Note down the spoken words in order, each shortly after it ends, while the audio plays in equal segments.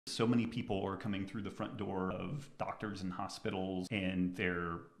So many people are coming through the front door of doctors and hospitals, and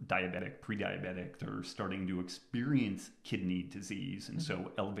they're diabetic, pre-diabetic. They're starting to experience kidney disease. And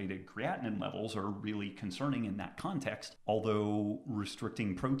so elevated creatinine levels are really concerning in that context. Although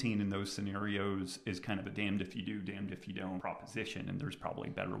restricting protein in those scenarios is kind of a damned if you do, damned if you don't proposition. And there's probably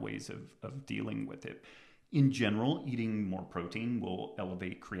better ways of dealing with it. In general, eating more protein will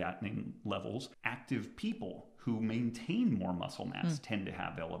elevate creatinine levels. Active people who maintain more muscle mass tend to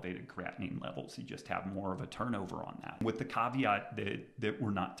have elevated creatinine levels. You just have more of a turnover on that. With the caveat that we're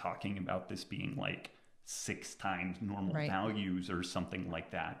not talking about this being like 6 times normal values or something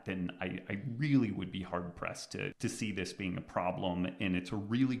like that, then I really would be hard pressed to see this being a problem. And it's a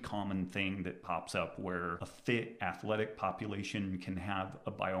really common thing that pops up where a fit athletic population can have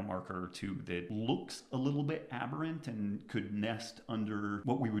a biomarker or two that looks a little bit aberrant and could nest under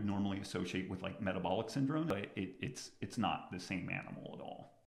what we would normally associate with like metabolic syndrome, but it's not the same animal at all.